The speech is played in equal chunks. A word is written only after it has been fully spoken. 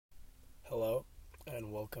Hello,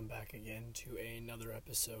 and welcome back again to another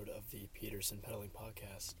episode of the Peterson Pedaling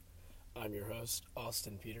Podcast. I'm your host,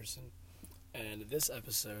 Austin Peterson, and this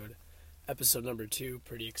episode number 2,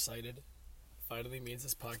 pretty excited. Finally means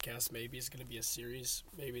this podcast maybe is going to be a series,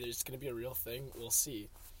 maybe there's going to be a real thing, we'll see.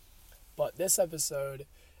 But this episode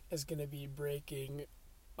is going to be breaking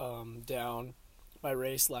down my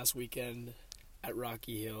race last weekend at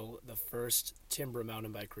Rocky Hill, the first TMBRA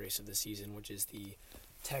mountain bike race of the season, which is the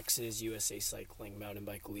Texas USA Cycling Mountain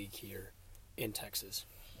Bike League here in Texas.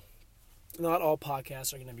 Not all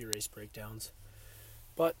podcasts are going to be race breakdowns,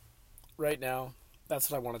 but right now,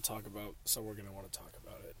 that's what I want to talk about, so we're going to want to talk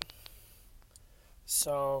about it.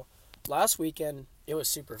 So, last weekend, it was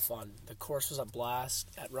super fun. The course was a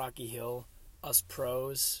blast at Rocky Hill. Us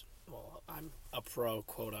pros, well, I'm a pro,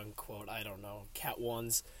 quote unquote, I don't know, Cat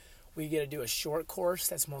 1s. We get to do a short course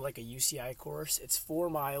that's more like a UCI course. It's 4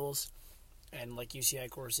 miles. And like UCI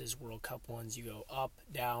courses, World Cup ones, you go up,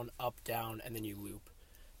 down, and then you loop.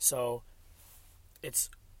 So it's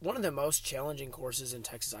one of the most challenging courses in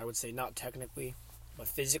Texas, I would say. Not technically, but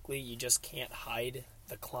physically, you just can't hide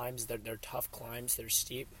the climbs. They're tough climbs. They're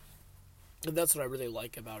steep. And that's what I really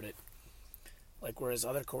like about it. Like, whereas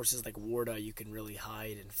other courses like Warda, you can really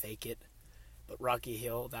hide and fake it. But Rocky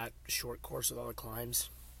Hill, that short course with all the climbs,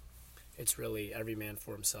 it's really every man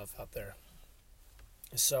for himself out there.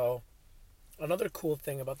 So another cool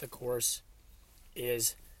thing about the course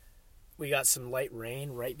is we got some light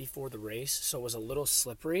rain right before the race, so it was a little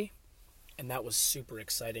slippery, and that was super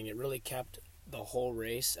exciting. It really kept the whole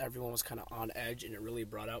race. Everyone was kind of on edge, and it really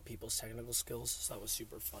brought out people's technical skills, so that was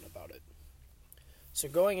super fun about it. So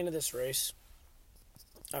going into this race,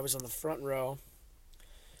 I was on the front row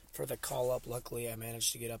for the call-up. Luckily, I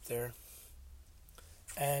managed to get up there.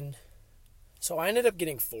 And so I ended up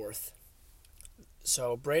getting 4th.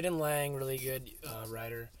 So Braden Lang, really good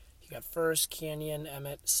rider. He got 1st, Canyon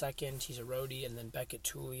Emmett 2nd, he's a roadie, and then Beckett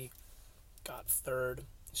Tooley got 3rd.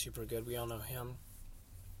 Super good, we all know him.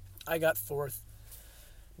 I got 4th.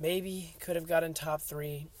 Maybe could have gotten top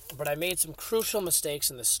 3, but I made some crucial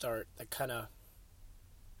mistakes in the start that kind of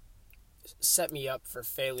set me up for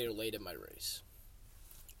failure late in my race.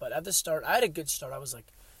 But at the start, I had a good start. I was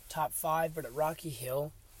like top 5, but at Rocky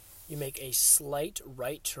Hill, you make a slight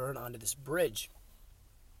right turn onto this bridge.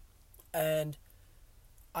 And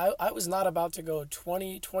I was not about to go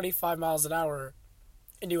 20, 25 miles an hour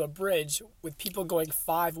into a bridge with people going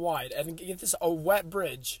 5 wide and get this, a wet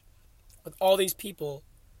bridge with all these people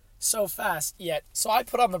so fast yet. So I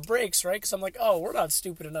put on the brakes, right? Because I'm like, oh, we're not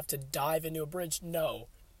stupid enough to dive into a bridge. No.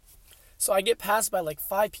 So I get passed by like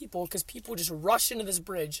 5 people because people just rush into this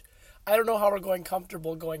bridge. I don't know how we're going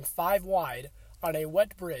comfortable going 5 wide on a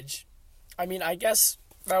wet bridge. I mean, I guess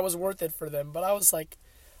that was worth it for them, but I was like,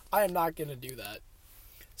 I am not going to do that.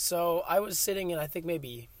 So I was sitting in, I think,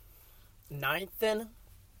 maybe 9th then,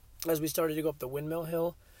 as we started to go up the Windmill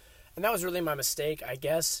Hill. And that was really my mistake, I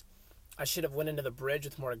guess. I should have went into the bridge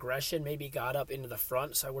with more aggression, maybe got up into the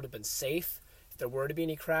front so I would have been safe if there were to be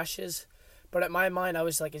any crashes. But at my mind, I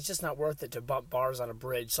was like, it's just not worth it to bump bars on a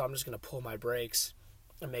bridge, so I'm just going to pull my brakes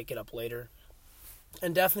and make it up later.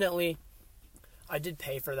 And definitely, I did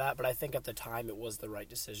pay for that, but I think at the time it was the right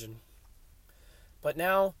decision. But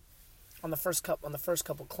now, on the first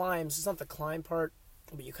couple climbs, it's not the climb part,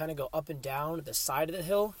 but you kind of go up and down the side of the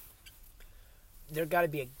hill. There got to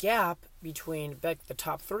be a gap between the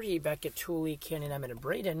top 3, Beckett, Tooley, Canyon, Emmett, and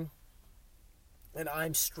Braden. And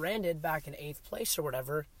I'm stranded back in 8th place or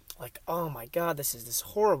whatever. Like, oh my God, this is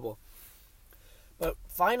horrible. But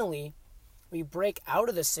finally, we break out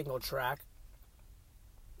of the single track.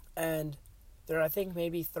 And there are, I think,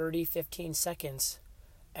 maybe 15 seconds.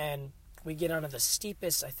 And we get onto the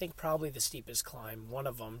steepest, I think probably the steepest climb, one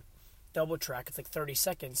of them, double track. It's like 30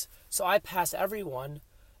 seconds. So I pass everyone,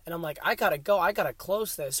 and I'm like, I gotta go. I gotta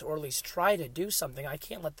close this, or at least try to do something. I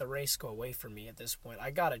can't let the race go away from me at this point.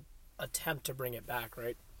 I gotta attempt to bring it back,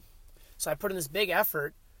 right? So I put in this big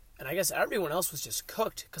effort, and I guess everyone else was just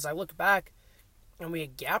cooked, because I looked back, and we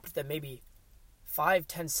had gapped them maybe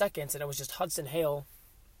 5-10 seconds, and it was just Hudson Hale,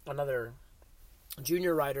 another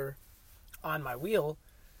junior rider, on my wheel,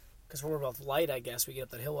 because we're both light, I guess. We get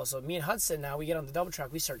up that hill. So me and Hudson now, we get on the double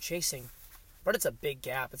track. We start chasing. But it's a big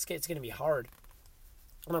gap. It's going to be hard.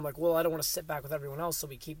 And I'm like, well, I don't want to sit back with everyone else, so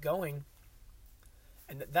we keep going.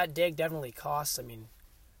 And that dig definitely costs. I mean,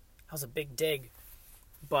 that was a big dig.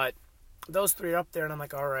 But those 3 are up there, and I'm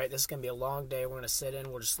like, all right, this is going to be a long day. We're going to sit in.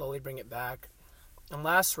 We'll just slowly bring it back. And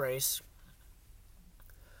last race,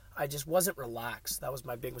 I just wasn't relaxed. That was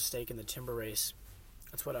my big mistake in the timber race.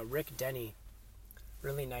 That's what Rick Denny,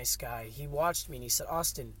 really nice guy, he watched me and he said,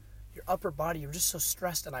 Austin, your upper body, you're just so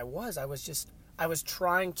stressed. And I was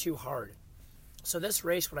trying too hard. So this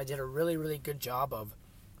race, what I did a really, really good job of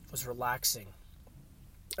was relaxing.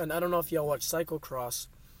 And I don't know if y'all watch cyclocross,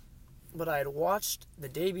 but I had watched the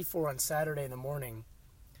day before on Saturday in the morning.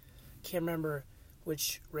 Can't remember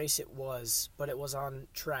which race it was, but it was on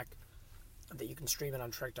Trek, that you can stream it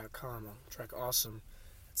on Trek.com. Trek Awesome.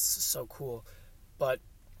 It's so cool. But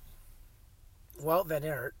Wout van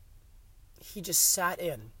Aert, he just sat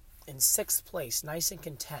in 6th place, nice and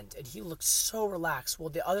content, and he looked so relaxed. Well,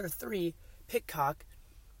 the other 3, Pidcock,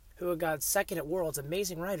 who had got 2nd at Worlds,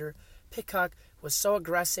 amazing rider, Pidcock was so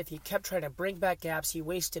aggressive, he kept trying to bring back gaps, he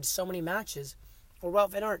wasted so many matches. Well,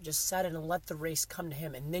 Wout van Aert just sat in and let the race come to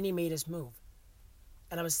him, and then he made his move.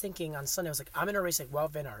 And I was thinking on Sunday, I was like, I'm in a race like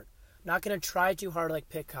Wout van Aert. I'm not going to try too hard like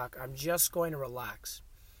Pidcock. I'm just going to relax.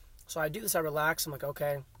 So I do this, I relax, I'm like,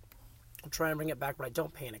 okay, I'll try and bring it back, but I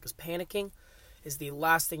don't panic, because panicking is the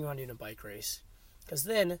last thing you want to do in a bike race. Because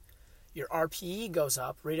then your RPE goes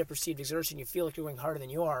up, rate of perceived exertion, you feel like you're going harder than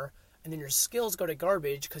you are, and then your skills go to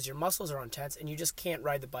garbage because your muscles are intense and you just can't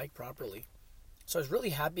ride the bike properly. So I was really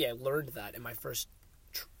happy I learned that in my first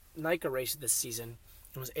NICA race this season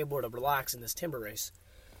and was able to relax in this timber race.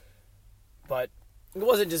 But it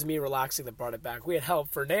wasn't just me relaxing that brought it back. We had help.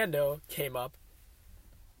 Fernando came up.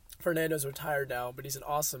 Fernando's retired now, but he's an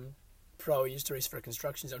awesome pro. He used to race for a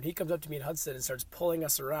construction zone. He comes up to me in Hudson and starts pulling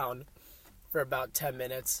us around for about 10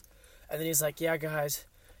 minutes. And then he's like, yeah, guys,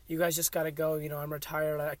 you guys just got to go. You know, I'm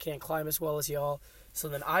retired. I can't climb as well as y'all. So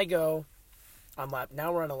then I go on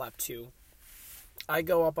now we're on a lap 2. I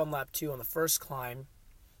go up on lap 2 on the first climb.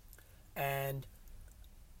 And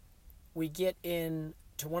we get in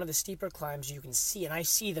to one of the steeper climbs you can see. And I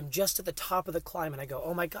see them just at the top of the climb. And I go,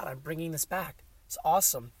 oh my God, I'm bringing this back. It's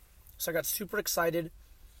awesome. So I got super excited.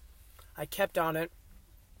 I kept on it.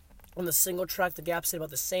 On the single track, the gap stayed about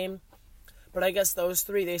the same. But I guess those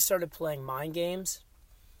 3, they started playing mind games.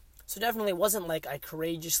 So definitely it wasn't like I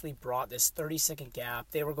courageously brought this 30-second gap.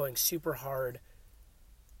 They were going super hard.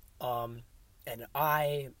 And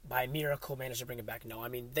I, by miracle, managed to bring it back. No, I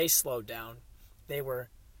mean, they slowed down. They were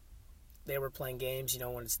playing games, you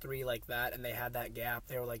know, when it's 3 like that, and they had that gap.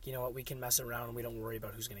 They were like, you know what, we can mess around and we don't worry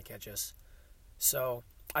about who's going to catch us. So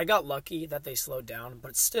I got lucky that they slowed down,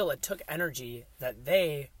 but still it took energy that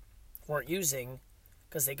they weren't using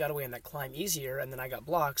because they got away on that climb easier, and then I got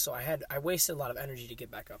blocked, so I wasted a lot of energy to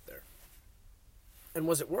get back up there. And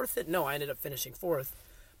was it worth it? No, I ended up finishing 4th,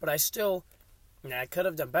 but I could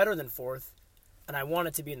have done better than 4th, and I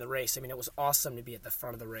wanted to be in the race. I mean, it was awesome to be at the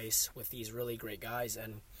front of the race with these really great guys,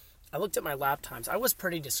 and I looked at my lap times. I was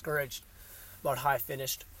pretty discouraged about how I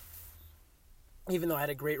finished, even though I had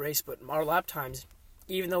a great race, but our lap times,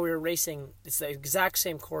 even though we were racing, it's the exact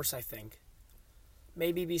same course, I think.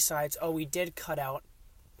 Maybe besides, we did cut out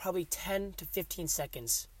probably 10 to 15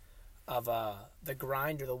 seconds of the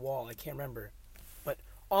grind or the wall. I can't remember. But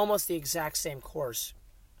almost the exact same course.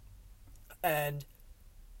 And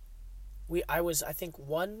I was, I think,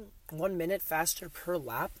 1 minute faster per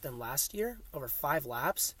lap than last year, over 5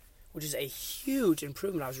 laps, which is a huge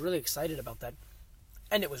improvement. I was really excited about that.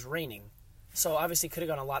 And it was raining. So obviously could have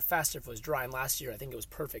gone a lot faster if it was dry. And last year, I think it was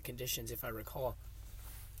perfect conditions, if I recall.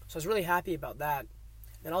 So I was really happy about that.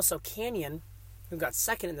 And also Canyon, who got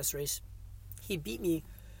 2nd in this race, he beat me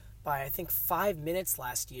by, I think, 5 minutes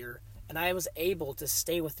last year, and I was able to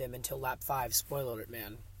stay with him until lap 5. Spoiler alert,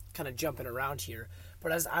 man. Kind of jumping around here.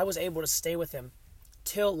 But as I was able to stay with him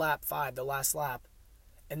till lap 5, the last lap,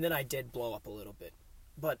 and then I did blow up a little bit.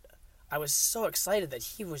 But I was so excited that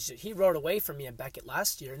he rode away from me and Beckett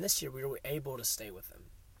last year, and this year we were able to stay with him.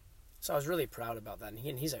 So I was really proud about that,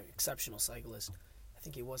 and he's an exceptional cyclist. I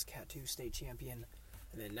think he was Cat 2 state champion,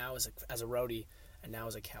 and then now as a roadie, and now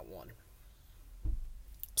as a Cat 1.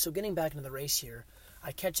 So getting back into the race here,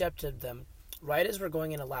 I catch up to them right as we're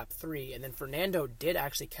going into lap 3, and then Fernando did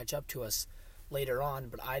actually catch up to us later on,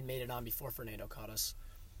 but I'd made it on before Fernando caught us.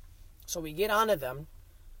 So we get onto them,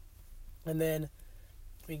 and then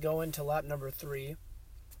we go into lap number 3.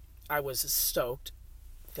 I was stoked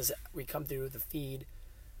because we come through the feed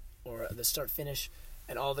or the start-finish,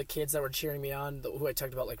 and all the kids that were cheering me on, who I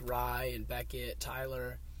talked about, like Rye and Beckett,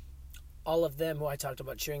 Tyler, all of them who I talked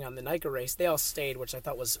about cheering on the NICA race, they all stayed, which I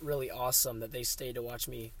thought was really awesome that they stayed to watch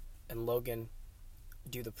me and Logan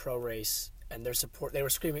do the pro race. And their support, they were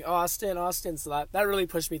screaming, Austin, Austin. So that really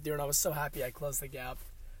pushed me through, and I was so happy I closed the gap.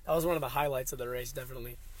 That was one of the highlights of the race,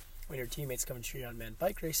 definitely, when your teammates come and cheer you on, man.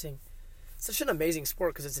 Bike racing, it's such an amazing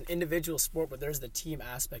sport because it's an individual sport, but there's the team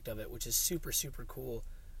aspect of it, which is super, super cool,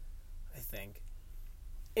 I think.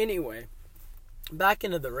 Anyway, back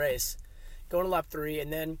into the race, going to lap 3,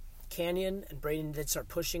 and then canyon, and Braden did start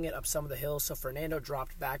pushing it up some of the hills, so Fernando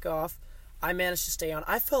dropped back off. I managed to stay on.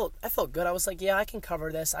 I felt good. I was like, yeah, I can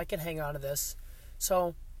cover this. I can hang on to this.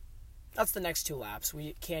 So that's the next 2 laps.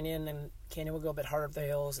 Canyon would go a bit harder up the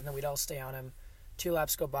hills, and then we'd all stay on him. 2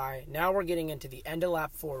 laps go by. Now we're getting into the end of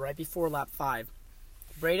lap 4, right before lap 5.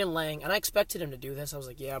 Braden Lang, and I expected him to do this. I was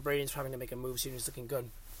like, yeah, Braden's probably going to make a move soon. He's looking good.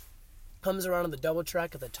 Comes around on the double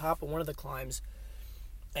track at the top of one of the climbs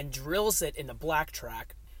and drills it in the black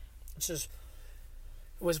track. It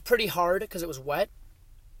was pretty hard because it was wet,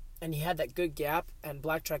 and he had that good gap. And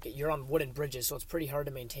black track, you're on wooden bridges, so it's pretty hard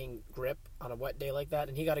to maintain grip on a wet day like that.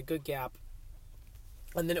 And he got a good gap.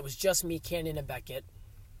 And then it was just me, Canyon, and Beckett.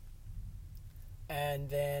 And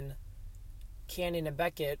then Canyon and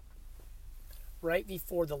Beckett, right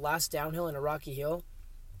before the last downhill in a rocky hill,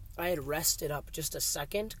 I had rested up just a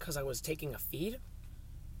second because I was taking a feed.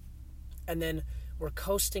 And then we're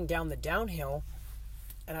coasting down the downhill,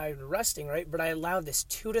 and I was resting, right? But I allowed this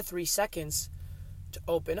 2 to 3 seconds to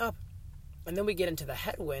open up. And then we get into the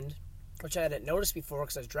headwind, which I hadn't noticed before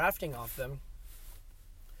because I was drafting off them.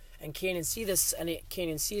 And Canyon sees this, and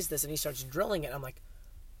he starts drilling it. I'm like,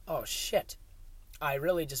 oh, shit. I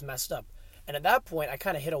really just messed up. And at that point, I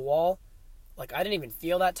kind of hit a wall. Like, I didn't even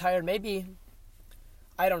feel that tired. Maybe,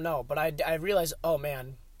 I don't know. But I realized, oh,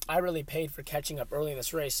 man, I really paid for catching up early in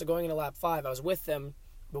this race. So going into lap 5, I was with them.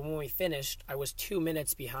 But when we finished, I was 2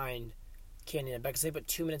 minutes behind Canyon and Beck, because they put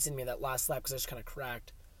 2 minutes in me that last lap because I just kind of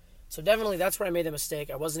cracked. So definitely that's where I made the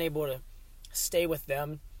mistake. I wasn't able to stay with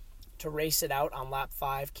them to race it out on lap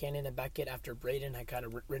 5, Canyon and Beckett, after Braden had kind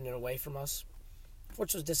of ridden it away from us,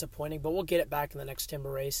 which was disappointing. But we'll get it back in the next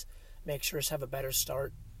timber race, make sure to have a better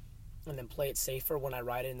start, and then play it safer when I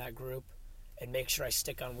ride in that group, and make sure I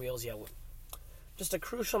stick on wheels. Yeah, just a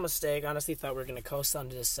crucial mistake. Honestly, thought we were going to coast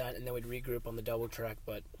onto the set, and then we'd regroup on the double track,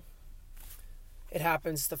 but it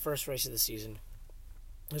happens. The first race of the season.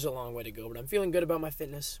 There's a long way to go, but I'm feeling good about my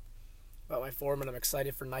fitness, about my form, and I'm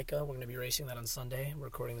excited for NICA. We're going to be racing that on Sunday. We're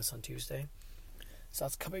recording this on Tuesday. So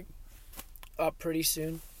that's coming up pretty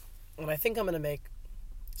soon. And I think I'm going to make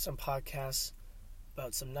some podcasts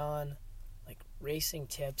about some racing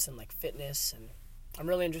tips and fitness, and I'm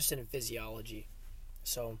really interested in physiology.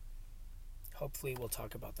 So hopefully we'll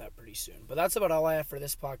talk about that pretty soon. But that's about all I have for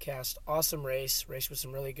this podcast. Awesome race with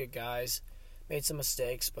some really good guys. Made some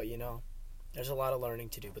mistakes, but there's a lot of learning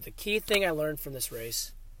to do. But the key thing I learned from this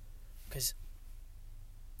race, because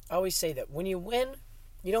I always say that when you win,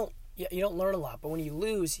 you don't learn a lot, but when you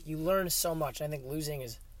lose, you learn so much. I think losing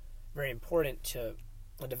is very important to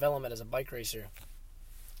the development as a bike racer.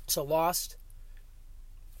 So lost,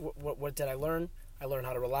 what did I learn? I learned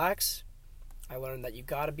how to relax. I learned that you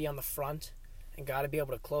got to be on the front and got to be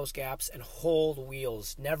able to close gaps and hold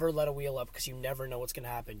wheels. Never let a wheel up, because you never know what's going to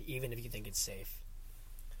happen, even if you think it's safe.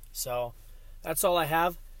 So that's all I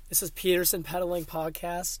have. This is Peterson Pedaling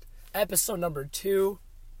Podcast, episode number 2.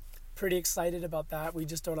 Pretty excited about that. We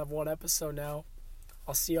just don't have one episode now.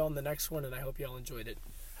 I'll see you all in the next one, and I hope you all enjoyed it.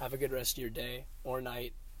 Have a good rest of your day or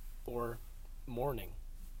night or morning.